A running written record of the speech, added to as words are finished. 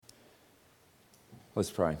Let's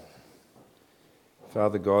pray.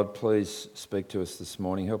 Father God, please speak to us this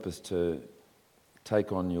morning. Help us to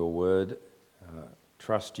take on your word,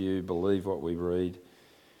 trust you, believe what we read.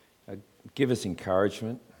 Give us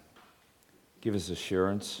encouragement, give us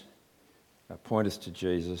assurance, point us to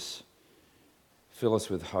Jesus, fill us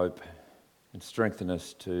with hope and strengthen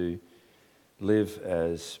us to live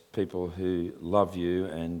as people who love you,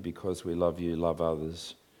 and because we love you, love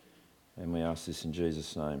others. And we ask this in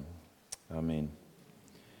Jesus' name. Amen.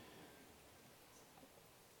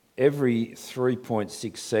 Every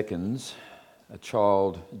 3.6 seconds, a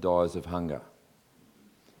child dies of hunger.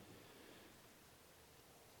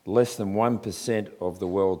 Less than 1% of the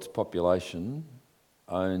world's population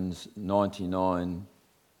owns 99%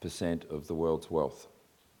 of the world's wealth.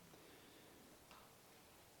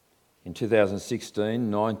 In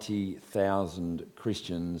 2016, 90,000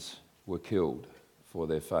 Christians were killed for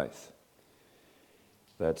their faith.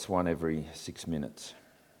 That's one every 6 minutes.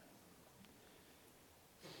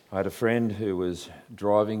 I had a friend who was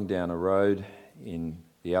driving down a road in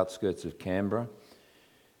the outskirts of Canberra,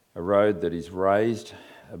 a road that is raised,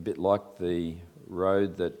 a bit like the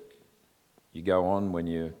road that you go on when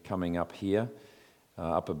you're coming up here,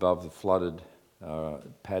 up above the flooded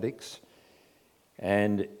paddocks.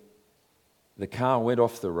 And the car went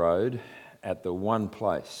off the road at the one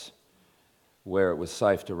place where it was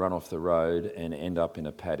safe to run off the road and end up in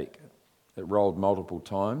a paddock. It rolled multiple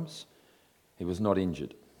times. He was not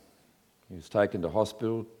injured. He was taken to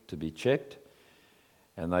hospital to be checked,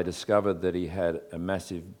 and they discovered that he had a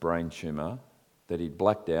massive brain tumour, that he'd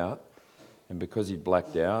blacked out, and because he'd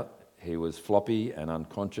blacked out, he was floppy and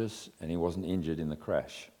unconscious, and he wasn't injured in the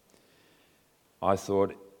crash. I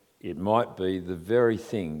thought it might be the very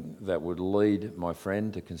thing that would lead my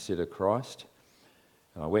friend to consider Christ.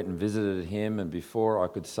 And I went and visited him, and before I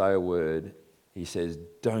could say a word, he says,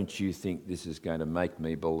 "Don't you think this is going to make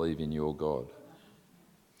me believe in your God?"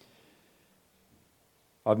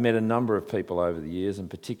 I've met a number of people over the years, and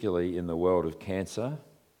particularly in the world of cancer,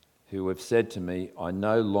 who have said to me, "I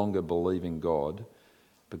no longer believe in God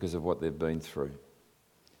because of what they've been through."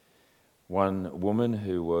 One woman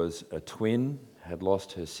who was a twin had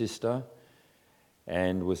lost her sister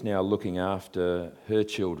and was now looking after her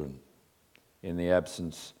children in the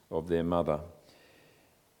absence of their mother.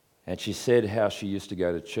 And she said how she used to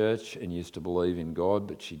go to church and used to believe in God,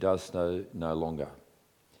 but she does so no longer.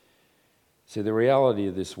 See, the reality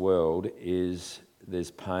of this world is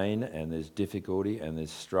there's pain and there's difficulty and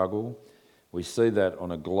there's struggle. We see that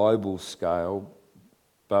on a global scale,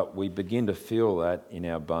 but we begin to feel that in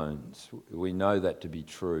our bones. We know that to be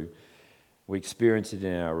true. We experience it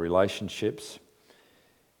in our relationships.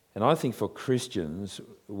 And I think for Christians,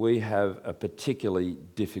 we have a particularly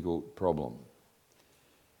difficult problem.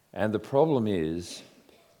 And the problem is,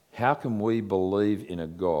 how can we believe in a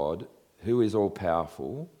God who is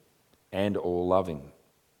all-powerful and all-loving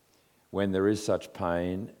when there is such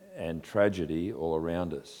pain and tragedy all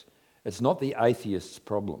around us? It's not the atheist's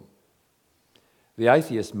problem. The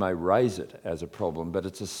atheist may raise it as a problem, but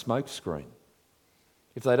it's a smokescreen.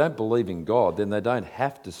 If they don't believe in God, then they don't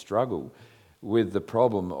have to struggle with the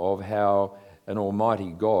problem of how an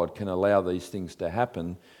almighty God can allow these things to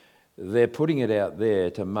happen. They're putting it out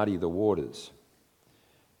there to muddy the waters.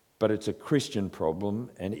 But it's a Christian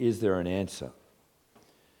problem, and is there an answer?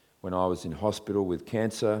 When I was in hospital with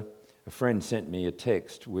cancer, a friend sent me a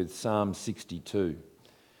text with Psalm 62.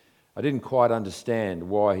 I didn't quite understand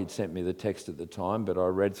why he'd sent me the text at the time, but I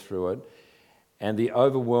read through it. And the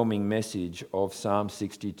overwhelming message of Psalm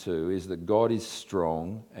 62 is that God is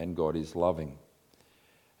strong and God is loving.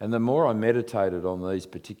 And the more I meditated on these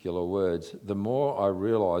particular words, the more I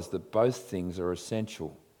realised that both things are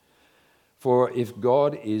essential. For if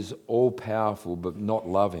God is all-powerful but not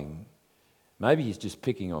loving, maybe he's just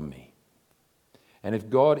picking on me. And if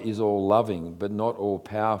God is all-loving but not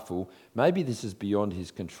all-powerful, maybe this is beyond his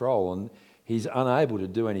control and he's unable to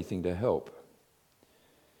do anything to help.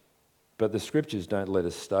 But the scriptures don't let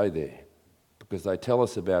us stay there, because they tell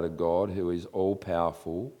us about a God who is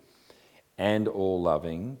all-powerful and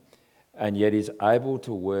all-loving, and yet is able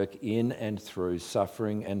to work in and through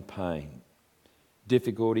suffering and pain,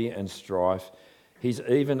 difficulty and strife. He's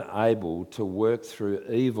even able to work through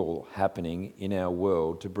evil happening in our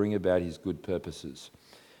world to bring about his good purposes.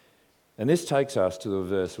 And this takes us to a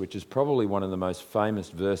verse which is probably one of the most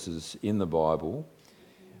famous verses in the Bible.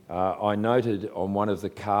 I noted on one of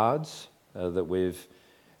the cards that we've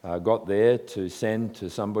got there to send to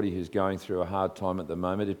somebody who's going through a hard time at the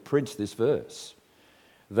moment, it prints this verse.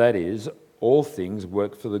 That is, all things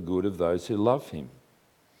work for the good of those who love him.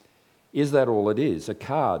 Is that all it is? A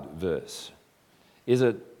card verse? Is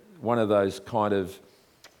it one of those kind of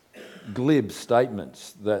glib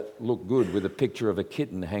statements that look good with a picture of a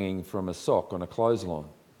kitten hanging from a sock on a clothesline?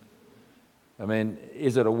 I mean,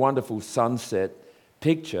 is it a wonderful sunset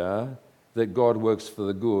picture that God works for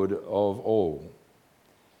the good of all?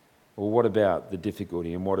 Or what about the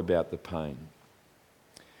difficulty and what about the pain?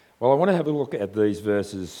 Well, I want to have a look at these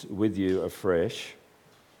verses with you afresh,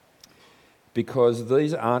 because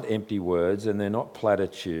these aren't empty words and they're not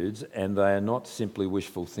platitudes and they are not simply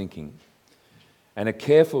wishful thinking. And a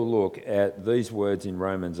careful look at these words in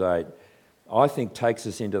Romans 8, I think, takes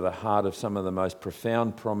us into the heart of some of the most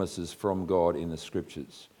profound promises from God in the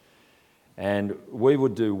Scriptures. And we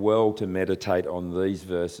would do well to meditate on these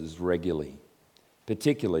verses regularly,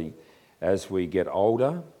 particularly as we get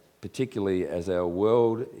older, particularly as our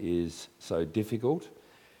world is so difficult,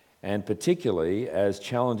 and particularly as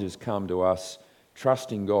challenges come to us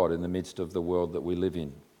trusting God in the midst of the world that we live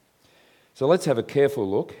in. So let's have a careful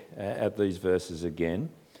look at these verses again.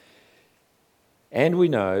 And we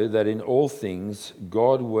know that in all things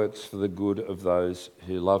God works for the good of those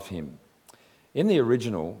who love him. In the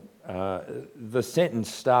original, the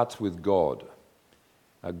sentence starts with God.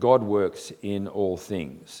 God works in all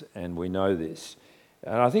things, and we know this.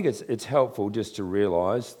 And I think it's helpful just to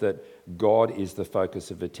realise that God is the focus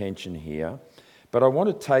of attention here. But I want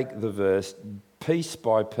to take the verse piece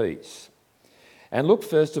by piece and look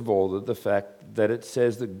first of all at the fact that it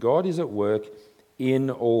says that God is at work in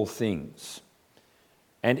all things.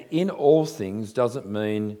 And in all things doesn't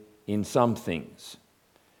mean in some things.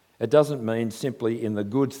 It doesn't mean simply in the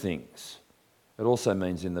good things. It also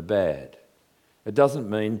means in the bad. It doesn't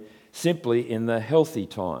mean simply in the healthy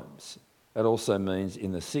times. It also means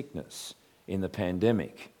in the sickness, in the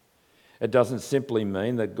pandemic. It doesn't simply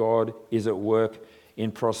mean that God is at work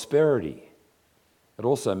in prosperity. It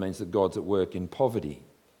also means that God's at work in poverty.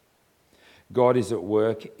 God is at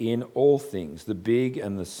work in all things, the big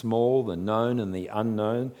and the small, the known and the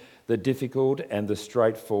unknown, the difficult and the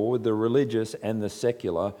straightforward, the religious and the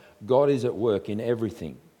secular. God is at work in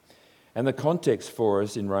everything. And the context for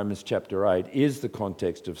us in Romans chapter 8 is the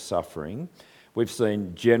context of suffering. We've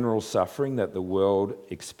seen general suffering that the world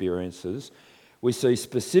experiences. We see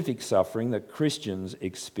specific suffering that Christians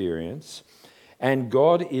experience. And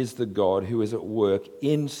God is the God who is at work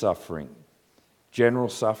in suffering. General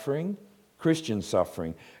suffering, Christian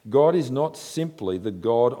suffering. God is not simply the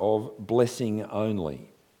God of blessing only.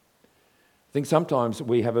 I think sometimes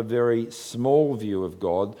we have a very small view of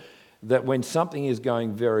God, that when something is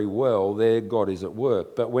going very well, there God is at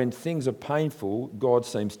work. But when things are painful, God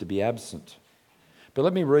seems to be absent. But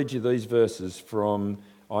let me read you these verses from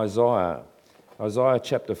Isaiah. Isaiah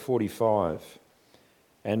chapter 45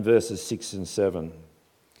 and verses 6 and 7.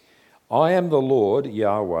 I am the Lord,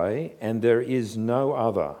 Yahweh, and there is no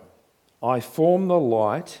other. I form the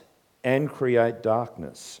light and create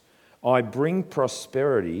darkness. I bring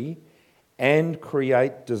prosperity and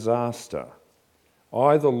create disaster.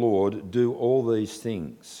 I, the Lord, do all these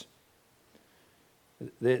things.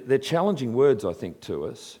 They're challenging words, I think, to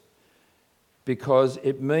us, because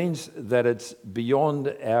it means that it's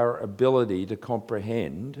beyond our ability to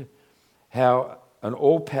comprehend how an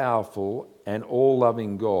all-powerful and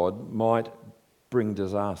all-loving God might bring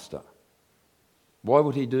disaster. Why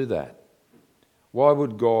would he do that? Why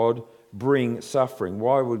would God bring suffering?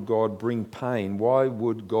 Why would God bring pain? Why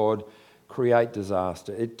would God create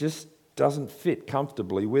disaster? It just doesn't fit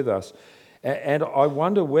comfortably with us. And I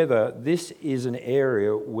wonder whether this is an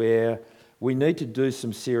area where we need to do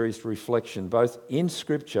some serious reflection, both in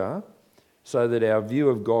Scripture, so that our view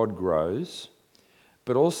of God grows,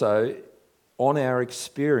 but also on our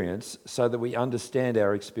experience, so that we understand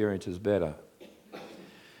our experiences better.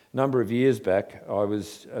 A number of years back, I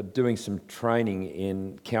was doing some training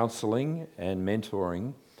in counselling and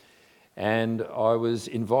mentoring, and I was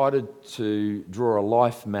invited to draw a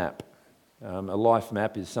life map. A life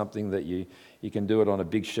map is something that you can do it on a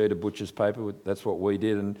big sheet of butcher's paper. That's what we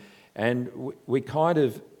did. And we kind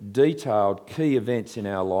of detailed key events in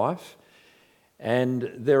our life.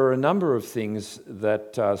 And there are a number of things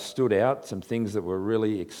that stood out, some things that were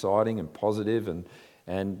really exciting and positive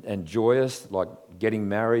and joyous, like getting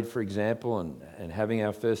married, for example, and having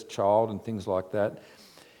our first child and things like that.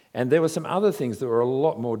 And there were some other things that were a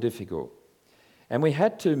lot more difficult. And we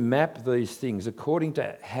had to map these things according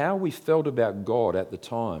to how we felt about God at the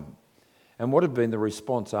time and what had been the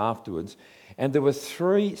response afterwards. And there were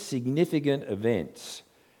three significant events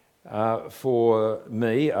for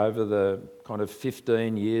me over the kind of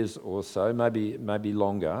 15 years or so, maybe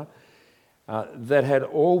longer, that had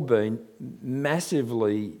all been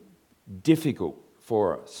massively difficult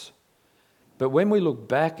for us. But when we look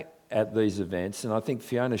back at these events, and I think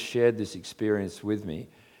Fiona shared this experience with me,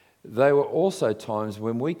 they were also times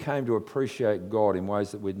when we came to appreciate God in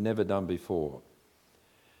ways that we'd never done before.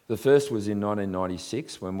 The first was in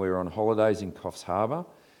 1996 when we were on holidays in Coffs Harbour.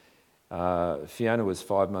 Fiona was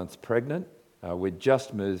 5 months pregnant. We'd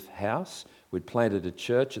just moved house. We'd planted a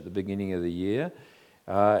church at the beginning of the year.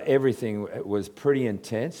 Everything was pretty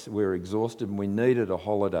intense. We were exhausted and we needed a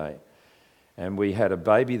holiday. And we had a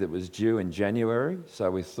baby that was due in January,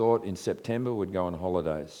 so we thought in September we'd go on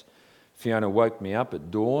holidays. Fiona woke me up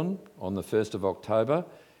at dawn on the 1st of October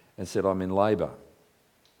and said, "I'm in labour."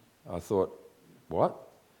 I thought, what?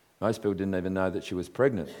 Most people didn't even know that she was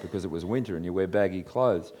pregnant because it was winter and you wear baggy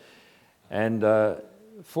clothes. And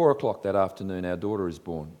 4 o'clock that afternoon, our daughter is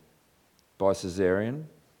born by caesarean,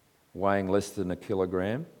 weighing less than a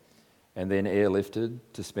kilogram, and then airlifted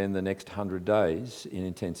to spend the next 100 days in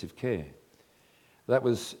intensive care. That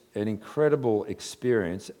was an incredible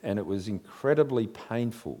experience, and it was incredibly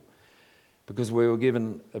painful because we were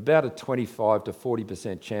given about a 25 to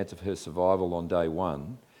 40% chance of her survival on day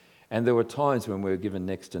one, and there were times when we were given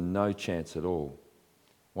next to no chance at all.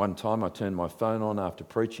 One time I turned my phone on after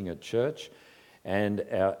preaching at church, and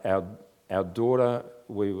our daughter,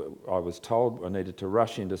 I was told I needed to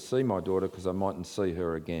rush in to see my daughter because I mightn't see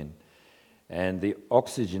her again. And the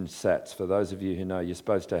oxygen sats, for those of you who know, you're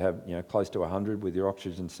supposed to have close to 100 with your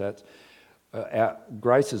oxygen sats.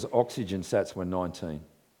 Grace's oxygen sats were 19.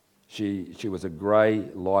 She was a grey,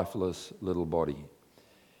 lifeless little body.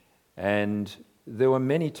 And there were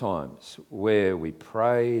many times where we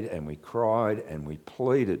prayed and we cried and we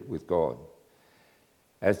pleaded with God,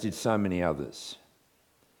 as did so many others.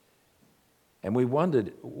 And we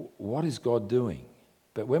wondered, what is God doing?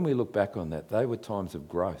 But when we look back on that, they were times of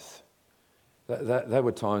growth. They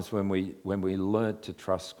were times when we learnt to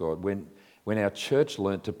trust God, when our church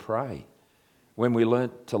learnt to pray, when we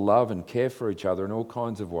learnt to love and care for each other in all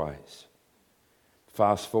kinds of ways.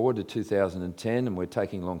 Fast forward to 2010 and we're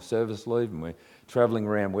taking long service leave and we're travelling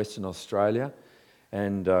around Western Australia,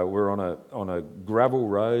 and we're on a gravel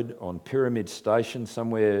road on Pyramid Station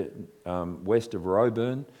somewhere west of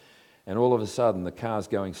Roebourne, and all of a sudden the car's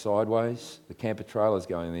going sideways, the camper trailer's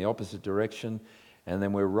going in the opposite direction, and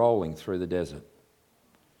then we're rolling through the desert.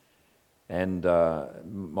 And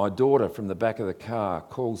my daughter from the back of the car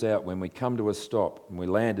calls out when we come to a stop, and we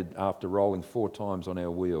landed after rolling 4 times on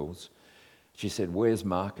our wheels. She said, "Where's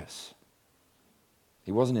Marcus?"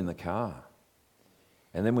 He wasn't in the car.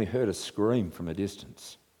 And then we heard a scream from a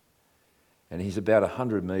distance. And he's about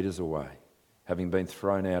 100 metres away, having been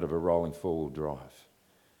thrown out of a rolling 4-wheel drive.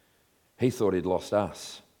 He thought he'd lost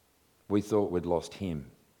us. We thought we'd lost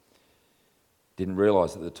him. Didn't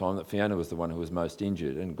realise at the time that Fiona was the one who was most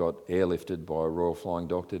injured and got airlifted by a Royal Flying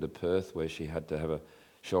Doctor to Perth, where she had to have a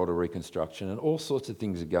shoulder reconstruction, and all sorts of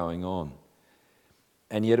things are going on.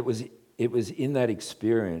 And yet it was in that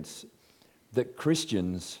experience that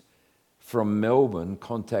Christians from Melbourne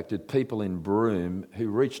contacted people in Broome who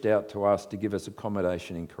reached out to us to give us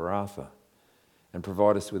accommodation in Karratha and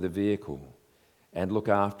provide us with a vehicle and look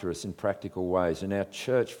after us in practical ways. And our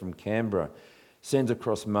church from Canberra sends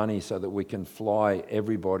across money so that we can fly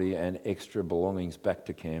everybody and extra belongings back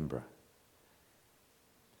to Canberra.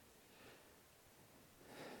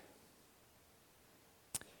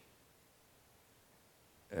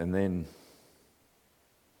 And then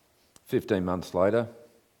 15 months later,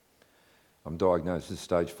 I'm diagnosed with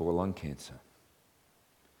stage 4 lung cancer.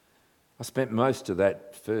 I spent most of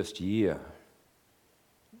that first year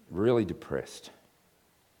really depressed.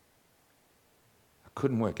 I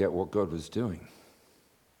couldn't work out what God was doing.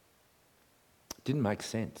 It didn't make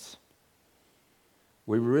sense.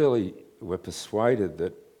 We really were persuaded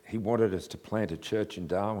that He wanted us to plant a church in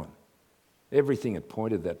Darwin. Everything had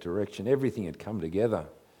pointed that direction. Everything had come together.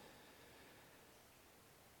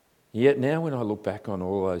 Yet now when I look back on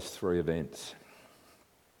all those 3 events,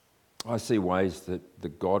 I see ways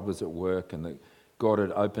that God was at work and that God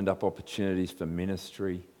had opened up opportunities for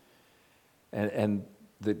ministry, and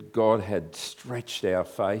that God had stretched our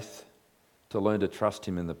faith to learn to trust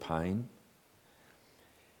Him in the pain.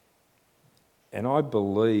 And I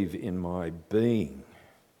believe in my being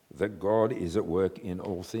that God is at work in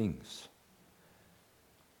all things.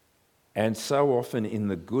 And so often in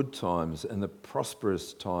the good times and the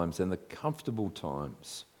prosperous times and the comfortable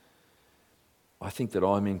times, I think that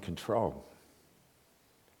I'm in control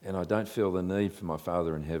and I don't feel the need for my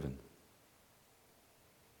Father in heaven.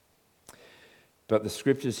 But the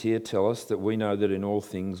scriptures here tell us that we know that in all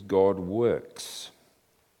things God works.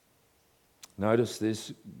 Notice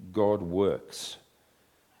this, God works.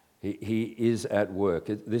 He is at work.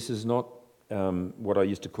 This is not what I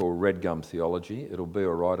used to call red gum theology. It'll be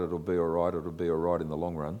all right, it'll be all right, it'll be all right in the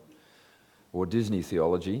long run. Or Disney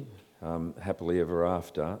theology, happily ever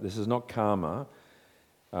after. This is not karma.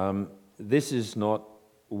 This is not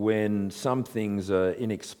when some things are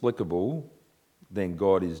inexplicable, then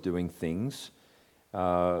God is doing things.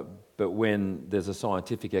 But when there's a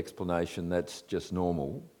scientific explanation, that's just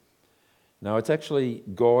normal. No, it's actually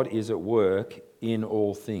God is at work in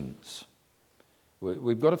all things.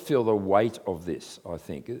 We've got to feel the weight of this, I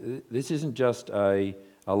think. This isn't just a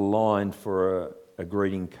line for a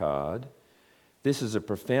greeting card. This is a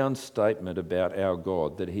profound statement about our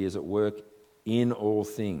God, that he is at work in all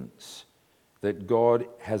things, that God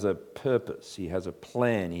has a purpose, he has a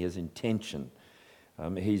plan, he has intention.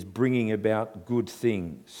 He's bringing about good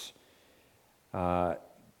things.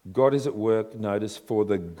 God is at work, notice, for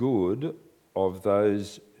the good of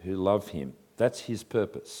those who love him. That's his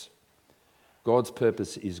purpose. God's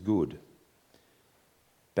purpose is good.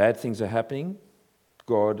 Bad things are happening.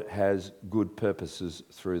 God has good purposes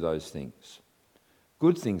through those things.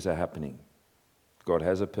 Good things are happening. God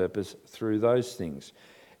has a purpose through those things.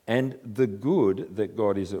 And the good that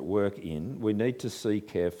God is at work in, we need to see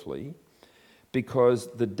carefully, because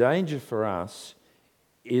the danger for us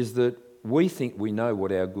is that we think we know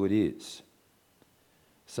what our good is.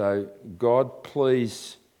 So, God,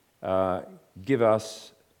 please give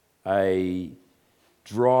us a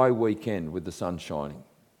dry weekend with the sun shining.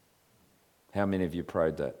 How many of you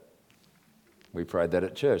prayed that? We prayed that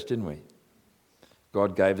at church, didn't we?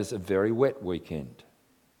 God gave us a very wet weekend.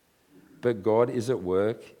 But God is at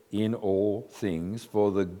work in all things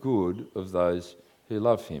for the good of those who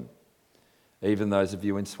love him. Even those of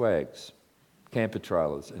you in swags, camper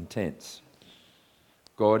trailers and tents.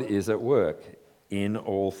 God is at work in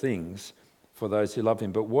all things for those who love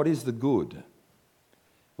him. But what is the good?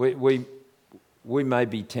 We may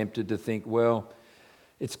be tempted to think, well,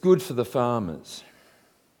 it's good for the farmers,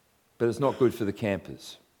 but it's not good for the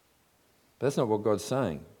campers. But that's not what God's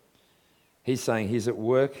saying. He's saying he's at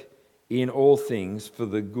work in all things for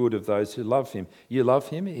the good of those who love him. You love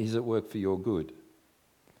him, he's at work for your good.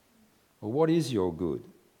 Well, what is your good?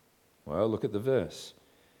 Well, look at the verse.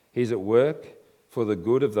 He's at work for the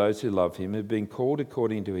good of those who love him, who've been called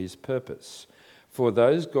according to his purpose. For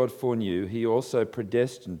those God foreknew, he also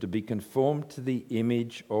predestined to be conformed to the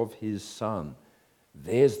image of his Son.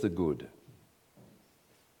 There's the good.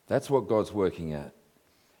 That's what God's working at.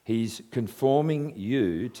 He's conforming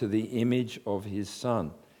you to the image of his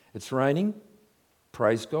Son. It's raining?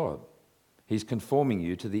 Praise God. He's conforming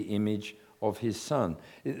you to the image of his Son.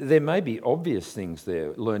 There may be obvious things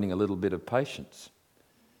there, learning a little bit of patience.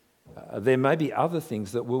 There may be other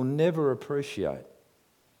things that we'll never appreciate.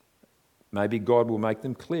 Maybe God will make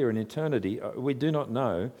them clear in eternity. We do not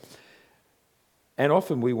know. And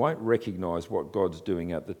often we won't recognise what God's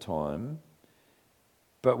doing at the time.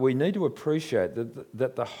 But we need to appreciate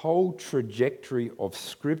that the whole trajectory of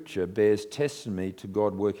Scripture bears testimony to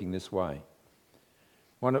God working this way.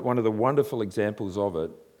 One of the wonderful examples of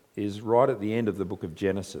it is right at the end of the book of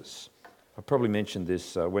Genesis. I probably mentioned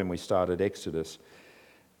this when we started Exodus.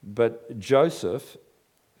 But Joseph,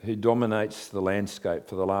 who dominates the landscape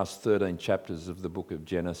for the last 13 chapters of the book of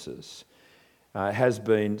Genesis, has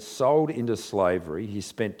been sold into slavery. He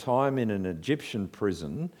spent time in an Egyptian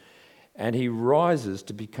prison, and he rises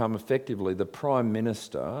to become effectively the prime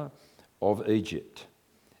minister of Egypt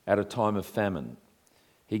at a time of famine.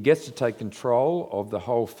 He gets to take control of the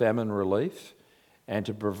whole famine relief and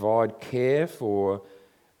to provide care for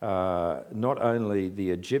not only the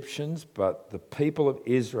Egyptians, but the people of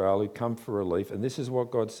Israel who come for relief. And this is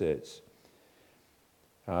what God says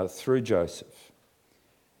through Joseph.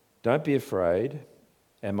 Don't be afraid.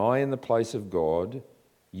 Am I in the place of God?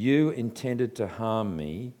 You intended to harm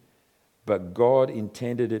me, but God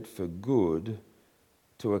intended it for good,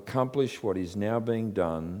 to accomplish what is now being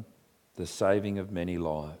done, the saving of many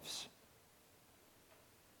lives.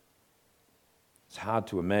 It's hard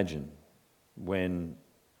to imagine when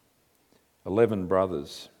 11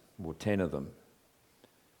 brothers, or 10 of them,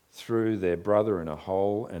 threw their brother in a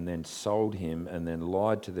hole and then sold him and then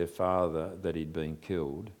lied to their father that he'd been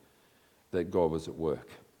killed, that God was at work.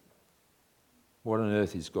 What on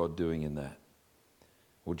earth is God doing in that?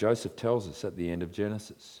 Well, Joseph tells us at the end of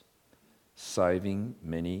Genesis, saving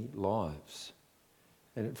many lives.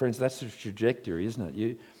 And friends, that's the trajectory, isn't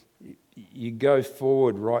it? You go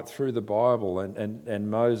forward right through the Bible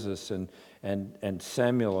and Moses and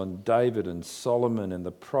Samuel and David and Solomon and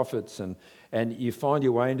the prophets and you find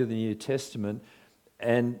your way into the New Testament,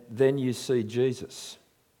 and then you see Jesus.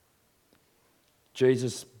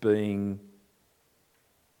 Jesus being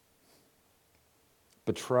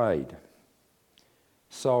betrayed,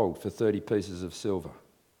 sold for 30 pieces of silver,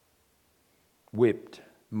 whipped,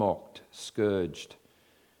 mocked, scourged,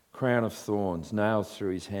 crown of thorns, nails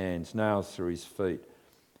through his hands, nails through his feet.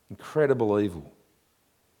 Incredible evil.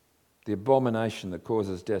 The abomination that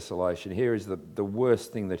causes desolation. Here is the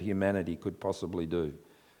worst thing that humanity could possibly do.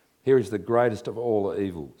 Here is the greatest of all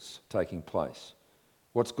evils taking place.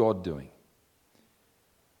 What's God doing?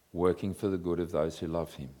 Working for the good of those who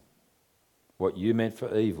love him. What you meant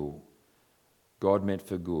for evil, God meant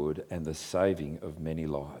for good, and the saving of many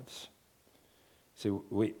lives. So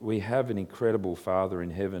we have an incredible Father in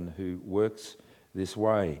heaven who works this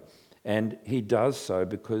way. And he does so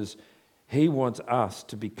because he wants us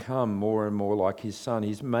to become more and more like his Son.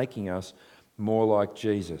 He's making us more like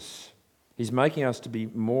Jesus. He's making us to be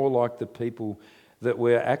more like the people that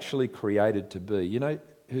we're actually created to be. You know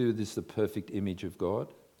who is the perfect image of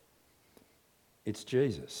God? It's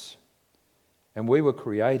Jesus. And we were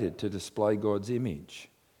created to display God's image.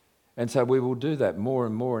 And so we will do that more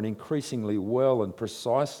and more and increasingly well and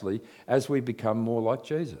precisely as we become more like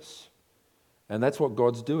Jesus. And that's what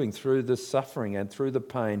God's doing through the suffering and through the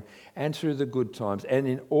pain and through the good times. And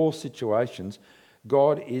in all situations,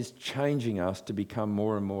 God is changing us to become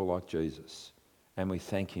more and more like Jesus. And we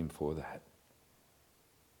thank him for that.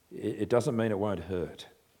 It doesn't mean it won't hurt.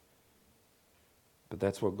 But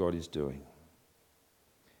that's what God is doing.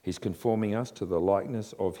 He's conforming us to the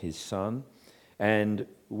likeness of his Son. And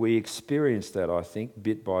we experience that, I think,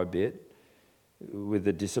 bit by bit with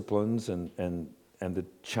the disciplines and the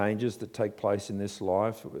changes that take place in this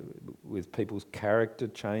life, with people's character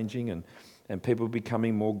changing and people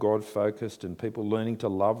becoming more God-focused and people learning to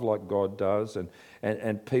love like God does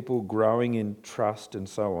and people growing in trust and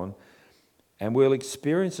so on. And we'll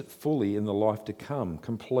experience it fully in the life to come,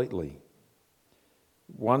 completely.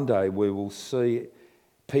 One day we will see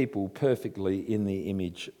people perfectly in the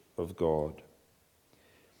image of God.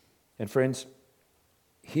 And friends,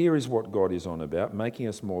 here is what God is on about, making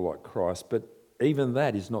us more like Christ, but even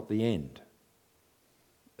that is not the end.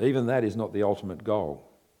 Even that is not the ultimate goal.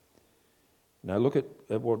 Now look at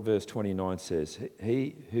what verse 29 says.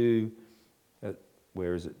 He who,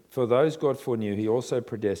 where is it? For those God foreknew, he also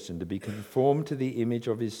predestined to be conformed to the image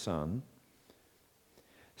of his Son,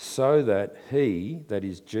 so that he, that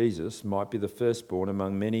is Jesus, might be the firstborn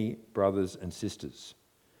among many brothers and sisters.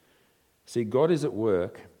 See, God is at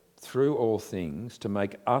work through all things to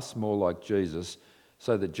make us more like Jesus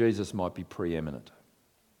so that Jesus might be preeminent.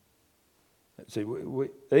 See,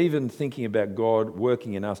 even thinking about God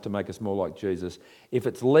working in us to make us more like Jesus, if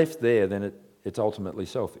it's left there, then it's ultimately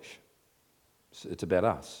selfish. It's about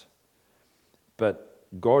us. But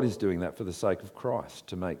God is doing that for the sake of Christ,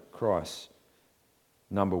 to make Christ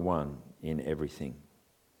number one in everything.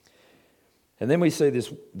 And then we see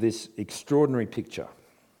this extraordinary picture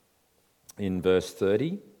in verse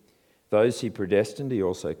 30. Those he predestined, he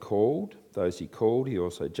also called. Those he called, he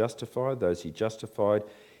also justified. Those he justified,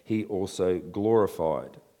 he also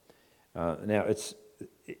glorified. Now,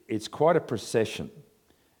 it's quite a procession,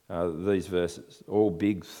 these verses, all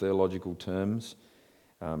big theological terms.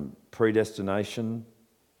 Predestination,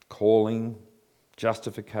 calling,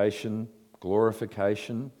 justification,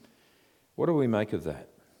 glorification. What do we make of that?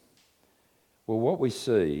 Well, what we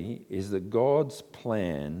see is that God's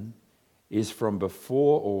plan is from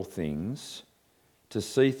before all things to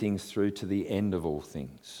see things through to the end of all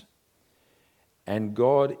things. And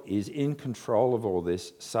God is in control of all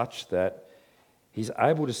this such that he's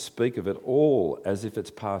able to speak of it all as if it's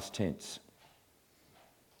past tense.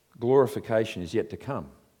 Glorification is yet to come,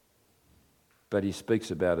 but he speaks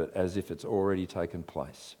about it as if it's already taken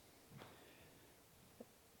place.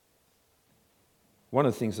 One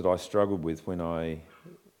of the things that I struggled with when I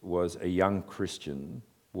was a young Christian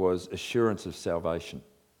was assurance of salvation.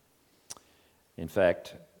 In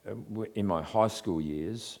fact, in my high school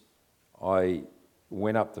years, I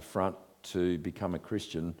went up the front to become a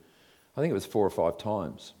Christian, I think it was 4 or 5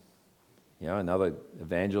 times. You know, another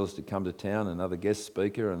evangelist had come to town, another guest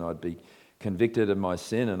speaker, and I'd be convicted of my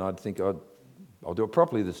sin, and I'd think I'll do it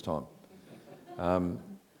properly this time.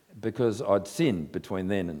 Because I'd sinned between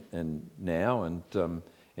then and now, and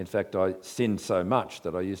in fact I sinned so much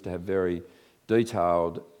that I used to have very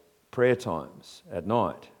detailed prayer times at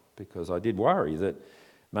night, because I did worry that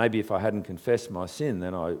maybe if I hadn't confessed my sin,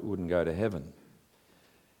 then I wouldn't go to heaven.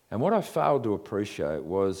 And what I failed to appreciate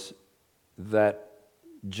was that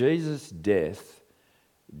Jesus' death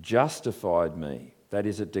justified me. That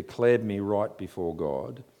is, it declared me right before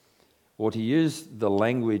God. Or to use the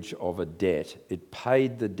language of a debt, it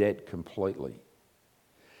paid the debt completely.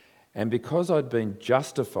 And because I'd been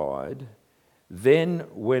justified, then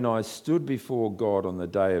when I stood before God on the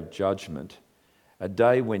day of judgment, a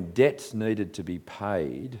day when debts needed to be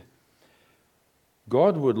paid,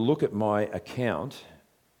 God would look at my account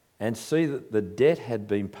and see that the debt had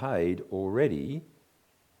been paid already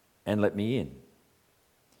and let me in.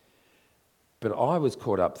 But I was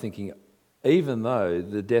caught up thinking, even though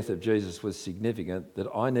the death of Jesus was significant, that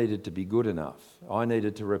I needed to be good enough, I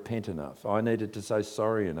needed to repent enough, I needed to say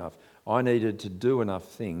sorry enough, I needed to do enough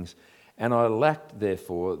things, and I lacked,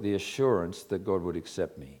 therefore, the assurance that God would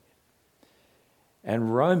accept me.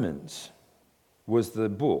 And Romans was the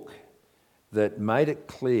book that made it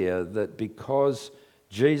clear that because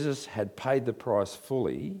Jesus had paid the price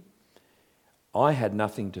fully, I had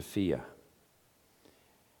nothing to fear.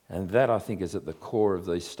 And that, I think, is at the core of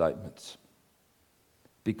these statements.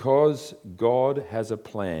 Because God has a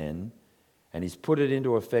plan and He's put it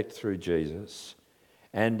into effect through Jesus,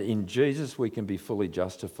 and in Jesus we can be fully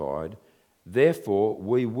justified, therefore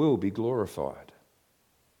we will be glorified.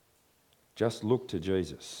 Just look to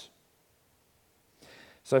Jesus.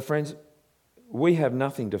 So friends, we have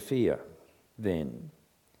nothing to fear then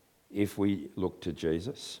if we look to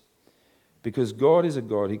Jesus, because God is a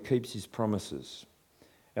God who keeps His promises.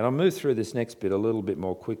 And I'll move through this next bit a little bit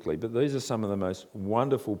more quickly, but these are some of the most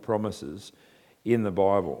wonderful promises in the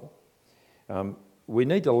Bible. We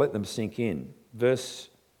need to let them sink in. Verse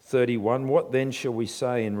 31, what then shall we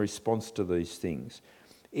say in response to these things?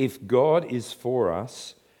 If God is for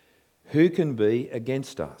us, who can be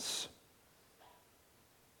against us?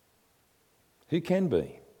 Who can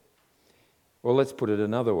be? Well, let's put it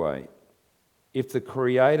another way. If the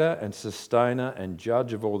creator and sustainer and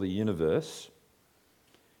judge of all the universe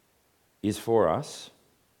is for us,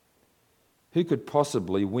 who could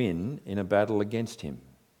possibly win in a battle against Him?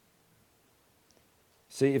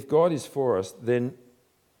 See, if God is for us, then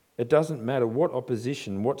it doesn't matter what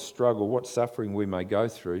opposition, what struggle, what suffering we may go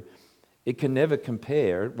through, it can never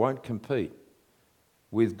compare, it won't compete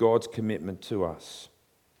with God's commitment to us.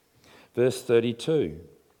 Verse 32,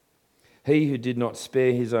 He who did not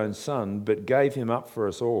spare His own Son, but gave Him up for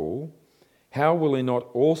us all, how will He not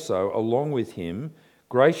also, along with Him,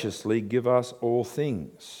 graciously give us all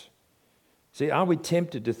things? See, are we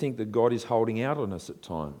tempted to think that God is holding out on us at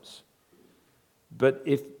times? But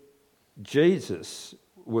if Jesus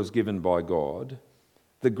was given by God,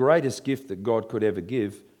 the greatest gift that God could ever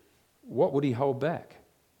give, what would He hold back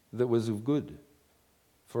that was of good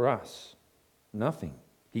for us? Nothing.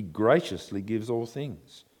 He graciously gives all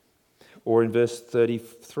things. Or in verse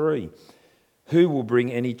 33, who will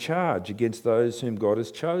bring any charge against those whom God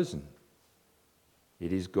has chosen?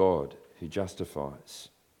 It is God who justifies.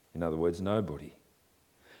 In other words, nobody.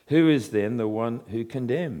 Who is then the one who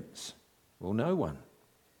condemns? Well, no one.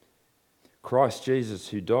 Christ Jesus,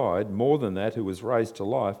 who died, more than that, who was raised to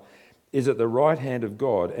life, is at the right hand of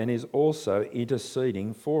God and is also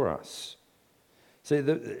interceding for us. See,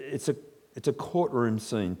 it's a courtroom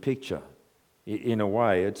scene picture, in a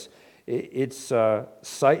way. It's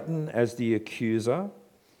Satan as the accuser,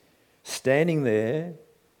 standing there,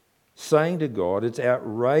 saying to God, it's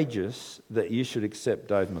outrageous that you should accept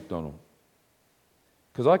Dave McDonald.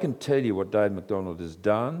 Because I can tell you what Dave McDonald has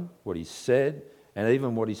done, what he's said, and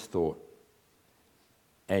even what he's thought.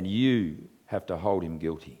 And you have to hold him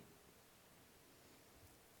guilty.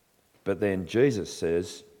 But then Jesus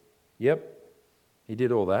says, yep, he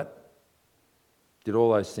did all that. Did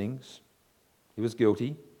all those things. He was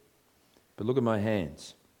guilty. But look at my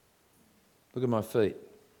hands. Look at my feet.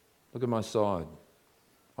 Look at my side.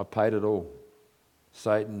 I paid it all.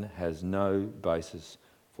 Satan has no basis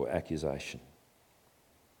for accusation.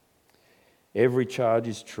 Every charge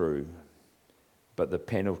is true, but the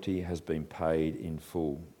penalty has been paid in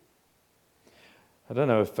full. I don't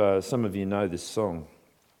know if some of you know this song.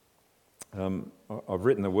 I've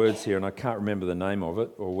written the words here and I can't remember the name of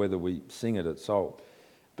it or whether we sing it at Salt.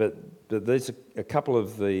 But these are a couple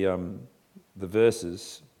of the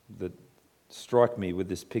verses that strike me with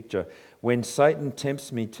this picture. When Satan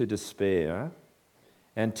tempts me to despair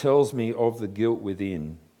and tells me of the guilt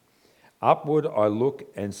within, upward I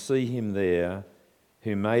look and see him there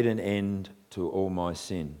who made an end to all my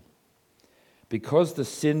sin. Because the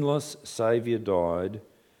sinless Saviour died,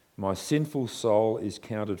 my sinful soul is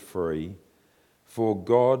counted free, for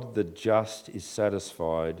God the just is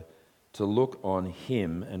satisfied to look on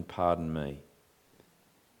him and pardon me.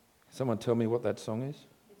 Someone tell me what that song is?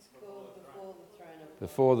 It's called Before the Throne of God.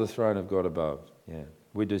 Before the Throne of God Above. Yeah,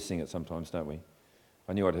 we do sing it sometimes, don't we?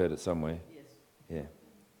 I knew I'd heard it somewhere. Yes. Yeah.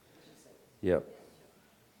 Yep.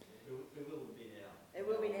 It will be now. It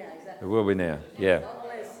will be now, exactly. It will be now. Yeah. On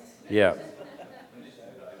the list. Yeah.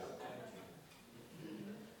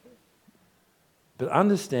 But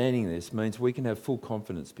understanding this means we can have full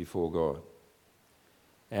confidence before God.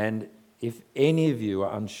 And if any of you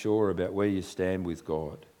are unsure about where you stand with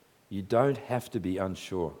God, you don't have to be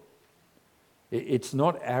unsure. It's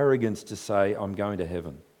not arrogance to say, I'm going to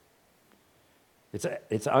heaven.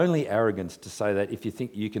 It's only arrogance to say that if you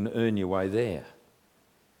think you can earn your way there,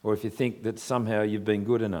 or if you think that somehow you've been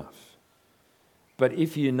good enough. But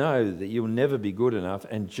if you know that you'll never be good enough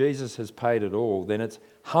and Jesus has paid it all, then it's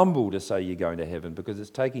humble to say you're going to heaven, because it's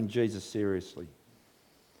taking Jesus seriously.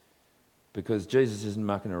 Because Jesus isn't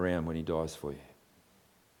mucking around when he dies for you.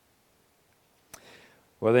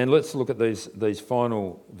 Well then, let's look at these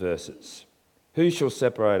final verses. Who shall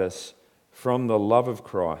separate us from the love of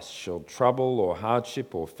Christ? Shall trouble or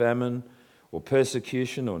hardship or famine or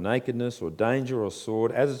persecution or nakedness or danger or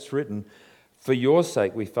sword? As it's written, for your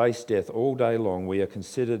sake we face death all day long. We are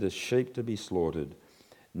considered as sheep to be slaughtered.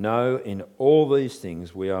 No, in all these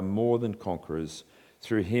things we are more than conquerors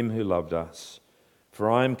through him who loved us. For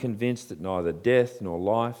I am convinced that neither death nor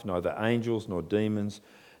life, neither angels nor demons,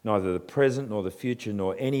 neither the present nor the future,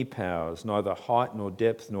 nor any powers, neither height nor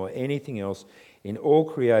depth, nor anything else in all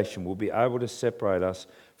creation will be able to separate us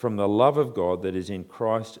from the love of God that is in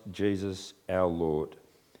Christ Jesus our Lord.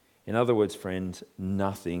 In other words, friends,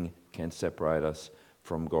 nothing can separate us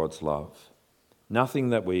from God's love. Nothing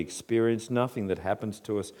that we experience, nothing that happens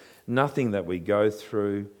to us, nothing that we go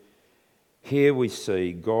through. Here we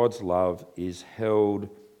see God's love is held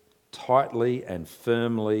tightly and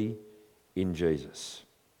firmly in Jesus.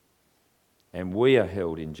 And we are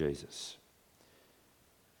held in Jesus.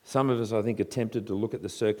 Some of us, I think, are tempted to look at the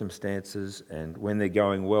circumstances and when they're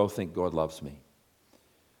going well, think God loves me.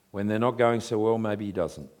 When they're not going so well, maybe he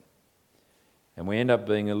doesn't. And we end up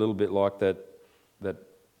being a little bit like that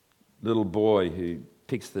little boy who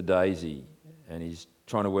picks the daisy and he's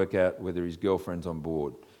trying to work out whether his girlfriend's on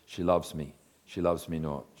board. She loves me. She loves me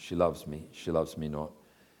not. She loves me. She loves me not.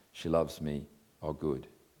 She loves me. Oh, good.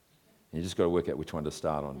 And you just got to work out which one to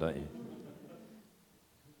start on, don't you?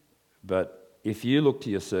 But if you look to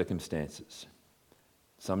your circumstances,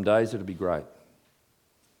 some days it'll be great.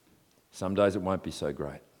 Some days it won't be so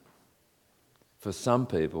great. For some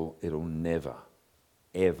people, it'll never,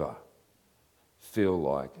 ever feel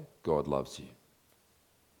like God loves you.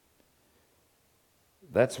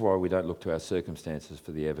 That's why we don't look to our circumstances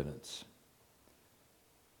for the evidence.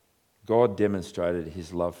 God demonstrated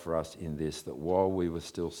his love for us in this, that while we were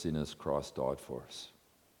still sinners, Christ died for us.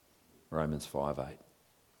 Romans 5:8.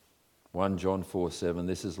 1 John 4:7,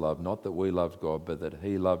 this is love, not that we loved God, but that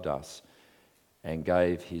he loved us and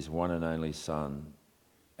gave his one and only Son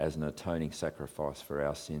as an atoning sacrifice for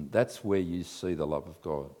our sin. That's where you see the love of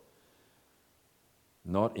God.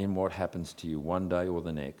 Not in what happens to you one day or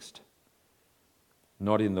the next.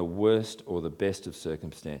 Not in the worst or the best of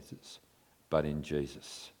circumstances, but in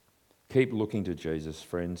Jesus. Keep looking to Jesus,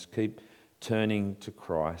 friends. Keep turning to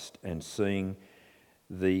Christ and seeing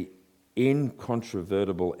the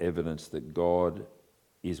incontrovertible evidence that God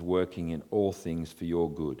is working in all things for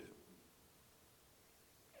your good.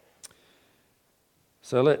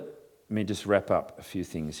 So let me just wrap up a few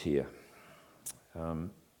things here.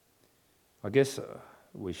 I guess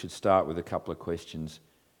we should start with a couple of questions.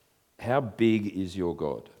 How big is your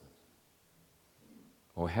God?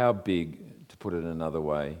 Or how big, to put it another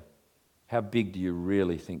way, how big do you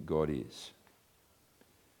really think God is?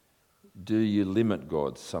 Do you limit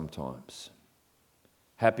God sometimes?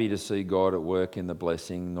 Happy to see God at work in the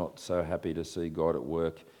blessing, not so happy to see God at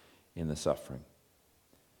work in the suffering.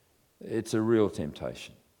 It's a real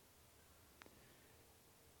temptation.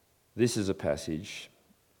 This is a passage,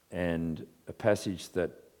 and a passage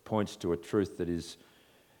that points to a truth that is,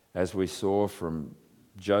 as we saw from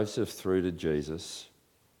Joseph through to Jesus,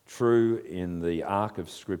 true in the arc of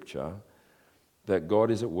Scripture, that God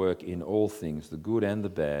is at work in all things, the good and the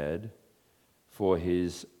bad, for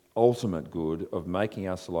his ultimate good of making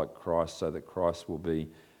us like Christ so that Christ will be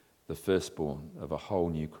the firstborn of a whole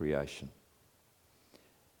new creation.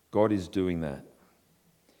 God is doing that.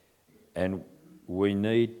 And we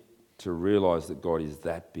need to realise that God is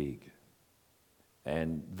that big.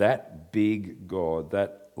 And that big God,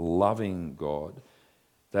 that loving God,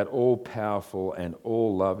 that all-powerful and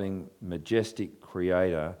all-loving, majestic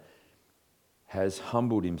Creator has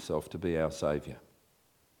humbled himself to be our Saviour.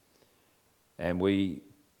 And we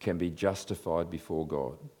can be justified before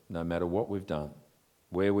God, no matter what we've done,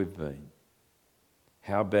 where we've been,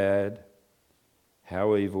 how bad,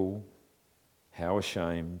 how evil, how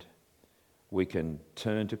ashamed. We can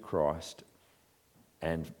turn to Christ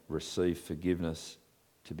and receive forgiveness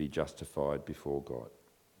to be justified before God.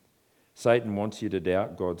 Satan wants you to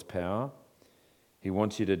doubt God's power. He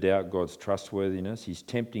wants you to doubt God's trustworthiness. He's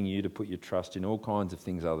tempting you to put your trust in all kinds of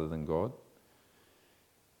things other than God.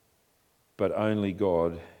 but only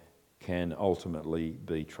God can ultimately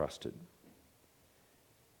be trusted.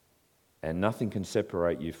 And nothing can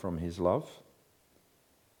separate you from his love.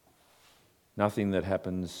 Nothing that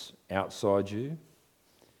happens outside you.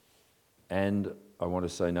 And I want to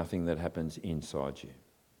say nothing that happens inside you.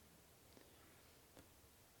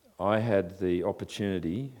 I had the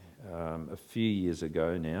opportunity a few years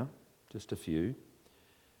ago now, just a few,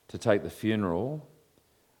 to take the funeral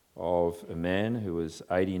of a man who was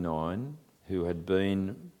 89 who had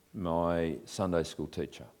been my Sunday school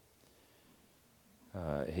teacher.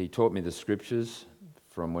 He taught me the scriptures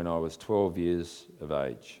from when I was 12 years of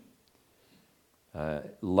age.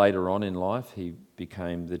 Later on in life, he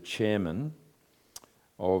became the chairman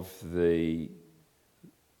of the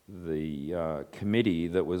committee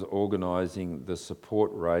that was organising the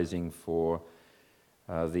support raising for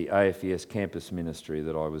the AFES campus ministry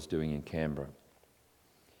that I was doing in Canberra.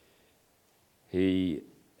 He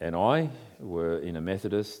and I were in a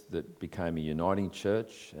Methodist that became a uniting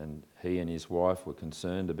church, and he and his wife were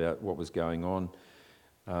concerned about what was going on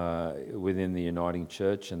within the uniting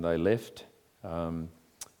church, and they left a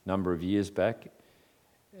number of years back.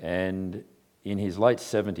 And in his late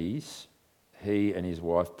 70s, he and his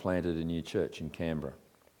wife planted a new church in Canberra,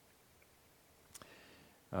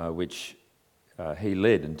 which he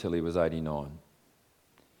led until he was 89.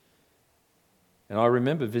 And I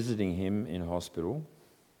remember visiting him in hospital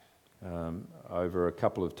over a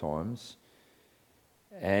couple of times,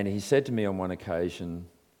 and he said to me on one occasion,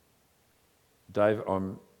 "Dave,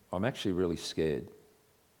 I'm actually really scared.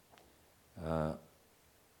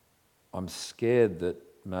 I'm scared that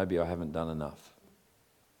maybe I haven't done enough.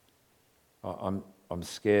 I'm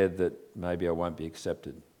scared that maybe I won't be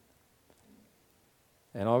accepted."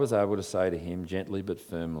 And I was able to say to him gently but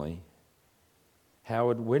firmly,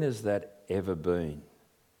 "Howard, when has that ever been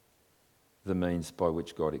the means by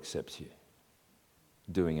which God accepts you?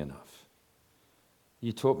 Doing enough.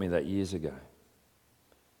 You taught me that years ago.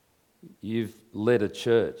 You've led a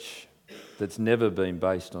church that's never been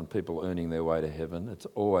based on people earning their way to heaven. It's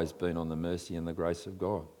always been on the mercy and the grace of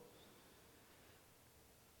God."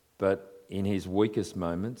 But in his weakest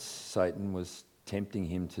moments, Satan was tempting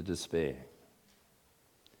him to despair.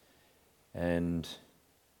 And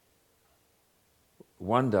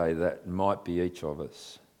one day that might be each of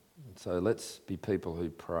us. So let's be people who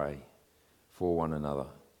pray for one another,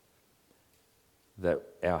 that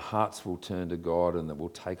our hearts will turn to God and that we'll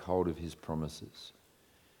take hold of his promises.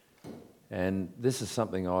 And this is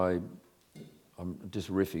something I'm just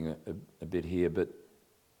riffing a bit here, but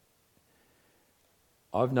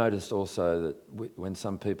I've noticed also that when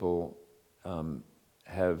some people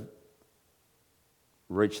have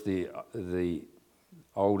reached the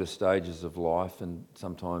older stages of life, and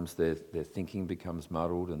sometimes their thinking becomes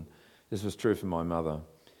muddled, and this was true for my mother.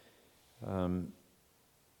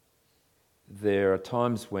 There are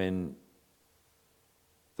times when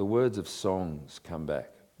the words of songs come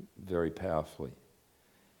back very powerfully,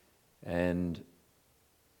 and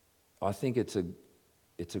I think it's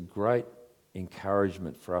a great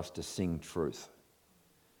encouragement for us to sing truth.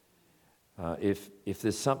 If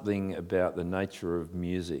there's something about the nature of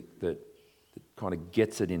music that kind of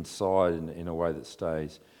gets it inside in a way that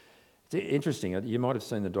stays. It's interesting, you might have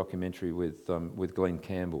seen the documentary with Glenn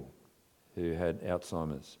Campbell, who had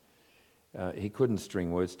Alzheimer's. He couldn't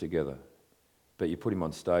string words together, but you put him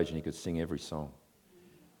on stage and he could sing every song.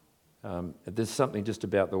 There's something just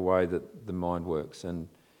about the way that the mind works, and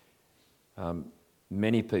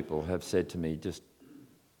many people have said to me, just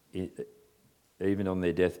even on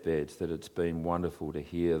their deathbeds, that it's been wonderful to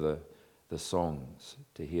hear the songs,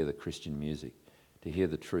 to hear the Christian music, to hear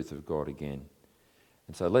the truth of God again.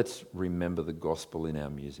 And so let's remember the gospel in our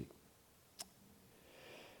music.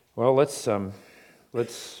 Well, let's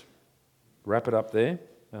wrap it up there.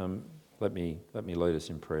 Let me lead us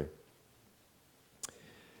in prayer.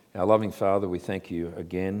 Our loving Father, we thank you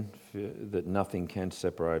again that nothing can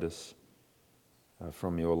separate us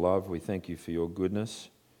from your love. We thank you for your goodness,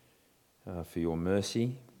 for your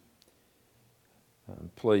mercy.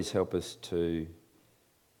 Please help us to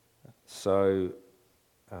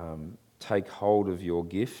take hold of your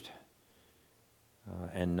gift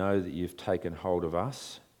and know that you've taken hold of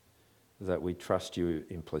us, that we trust you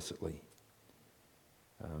implicitly.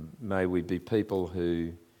 May we be people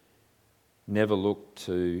who never look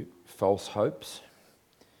to false hopes,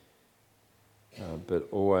 but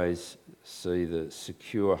always see the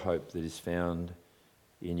secure hope that is found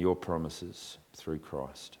in your promises through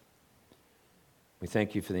Christ. We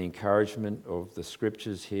thank you for the encouragement of the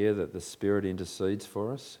scriptures here, that the Spirit intercedes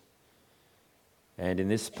for us. And in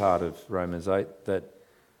this part of Romans 8, that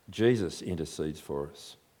Jesus intercedes for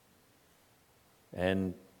us.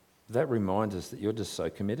 And that reminds us that you're just so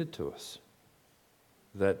committed to us,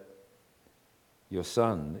 that your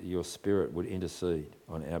Son, your Spirit would intercede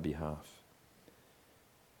on our behalf.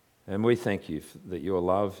 And we thank you that your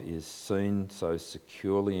love is seen so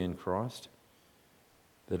securely in Christ,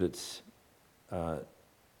 that it's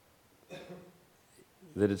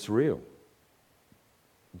real,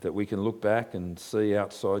 that we can look back and see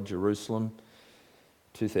outside Jerusalem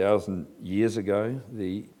 2,000 years ago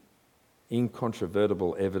the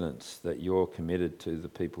incontrovertible evidence that you're committed to the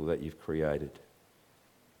people that you've created.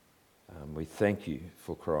 We thank you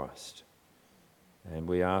for Christ, and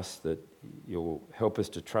we ask that you'll help us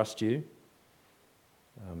to trust you,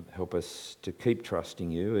 help us to keep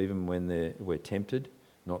trusting you even when we're tempted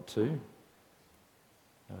not to,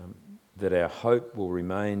 that our hope will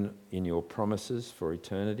remain in your promises for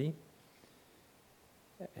eternity,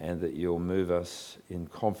 and that you'll move us in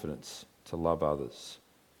confidence to love others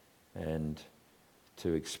and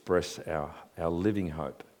to express our living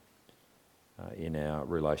hope in our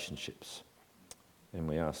relationships. And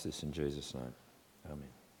we ask this in Jesus' name.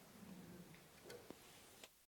 Amen.